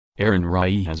Aaron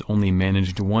Rai has only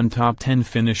managed one top 10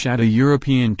 finish at a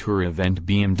European Tour event,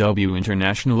 BMW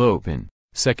International Open,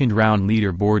 second round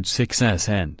leaderboard 6s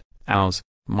and Als,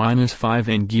 -5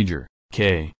 and Giger,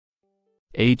 K.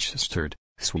 H. Sturt,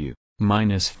 Swu,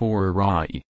 -4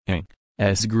 Rai, Eng,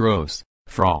 S. Gross,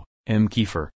 Fra, M.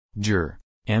 Kiefer, Jur,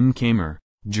 M. Kamer,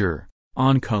 Jur,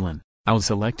 On Cullen, Al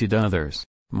selected others,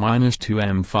 -2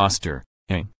 M. Foster,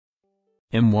 Eng.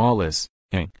 M. Wallace,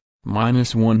 Eng,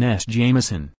 -1 S.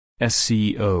 Jameson,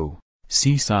 SCO,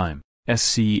 C. Syme,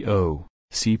 SCO,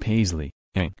 C. Paisley,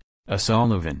 Eng, A.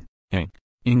 Sullivan, Eng.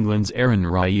 England's Aaron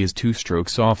Rai is 2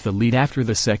 strokes off the lead after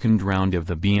the second round of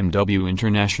the BMW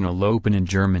International Open in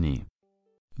Germany.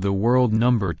 The world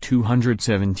number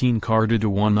 217 carded a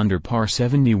 1 under par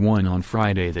 71 on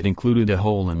Friday that included a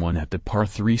hole-in-one at the par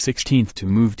 3 16th to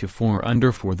move to 4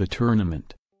 under for the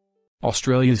tournament.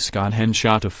 Australia's Scott Hahn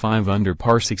shot a 5 under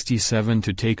par 67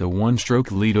 to take a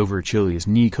 1-stroke lead over Chile's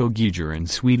Nico Giger and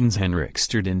Sweden's Henrik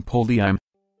Sterd in Polheim.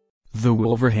 The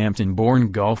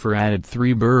Wolverhampton-born golfer added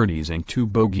 3 birdies and 2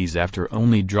 bogeys after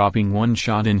only dropping 1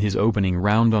 shot in his opening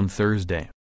round on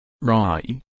Thursday.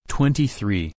 Rai,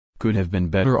 23, could have been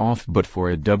better off but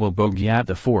for a double bogey at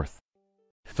the 4th.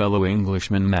 Fellow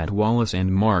Englishmen Matt Wallace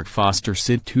and Mark Foster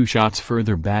sit 2 shots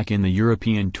further back in the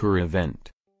European Tour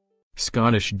event.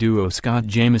 Scottish duo Scott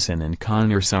Jamieson and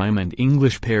Connor Syme and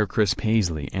English pair Chris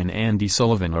Paisley and Andy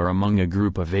Sullivan are among a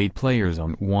group of 8 players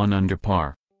on 1 under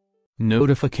par.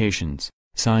 Notifications: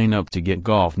 sign up to get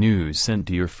golf news sent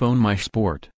to your phone. My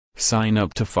Sport, sign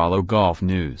up to follow golf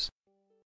news.